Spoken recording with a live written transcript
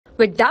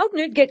With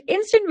Doubtnut, get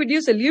instant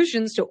video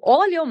solutions to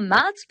all your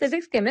maths,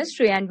 physics,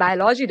 chemistry, and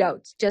biology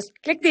doubts. Just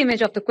click the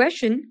image of the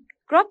question,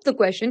 crop the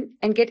question,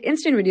 and get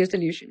instant video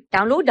solution.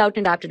 Download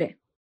Doubtnut app today.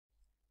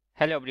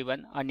 Hello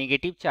everyone, a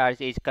negative charge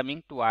is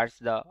coming towards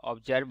the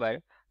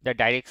observer. The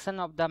direction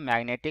of the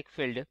magnetic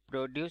field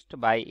produced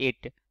by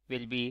it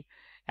will be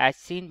as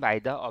seen by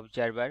the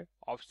observer.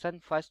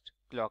 Option first,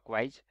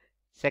 clockwise;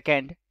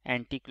 second,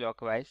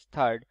 anti-clockwise;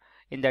 third,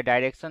 in the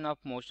direction of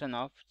motion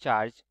of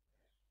charge;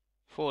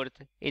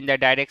 fourth, in the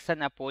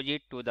direction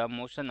opposite to the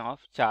motion of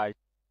charge.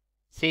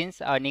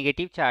 Since a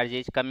negative charge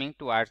is coming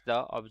towards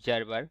the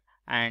observer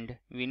and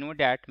we know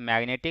that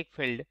magnetic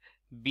field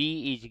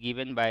B is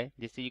given by,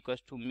 this is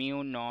equals to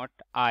mu naught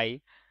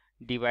I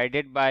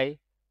divided by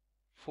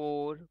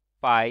 4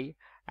 pi,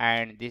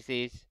 and this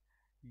is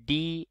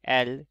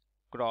dl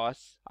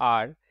cross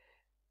r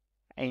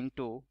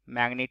into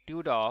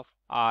magnitude of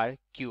r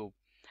cube,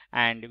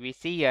 and we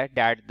see here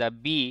that the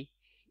B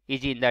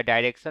is in the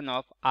direction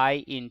of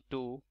I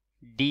into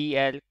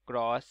dl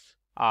cross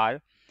r,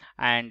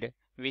 and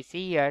we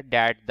see here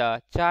that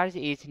the charge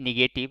is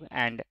negative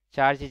and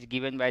charge is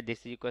given by, this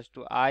is equals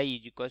to I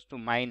is equals to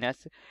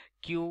minus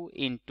q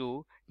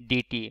into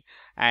dt,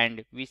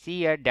 and we see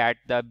here that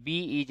the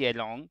B is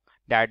along,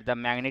 that the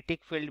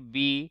magnetic field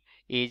B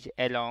is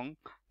along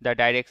the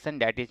direction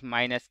that is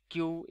minus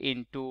q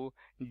into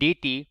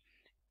dt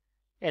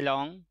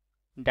along,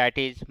 that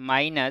is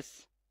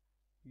minus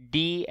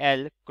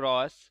dl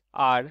cross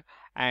r,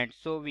 and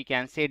so we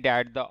can say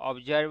that the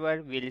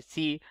observer will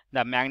see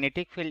the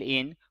magnetic field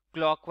in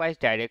clockwise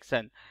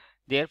direction.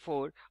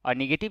 Therefore, a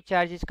negative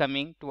charge is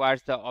coming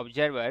towards the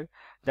observer.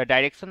 The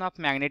direction of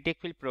magnetic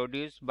field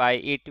produced by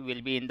it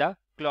will be in the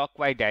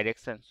clockwise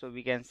direction. So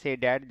we can say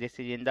that this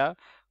is in the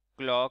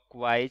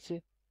clockwise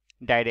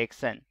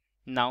direction.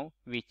 Now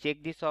we check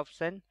this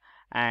option,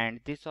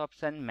 and this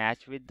option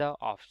match with the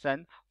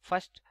option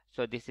first.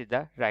 So this is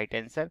the right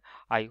answer.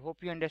 I hope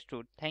you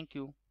understood. Thank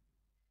you.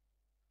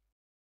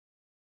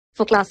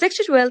 For class 6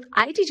 to 12,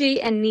 IIT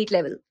JEE and NEET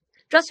level.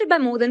 Trusted by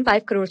more than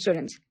 5 crore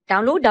students.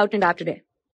 Download Doubtnut app today.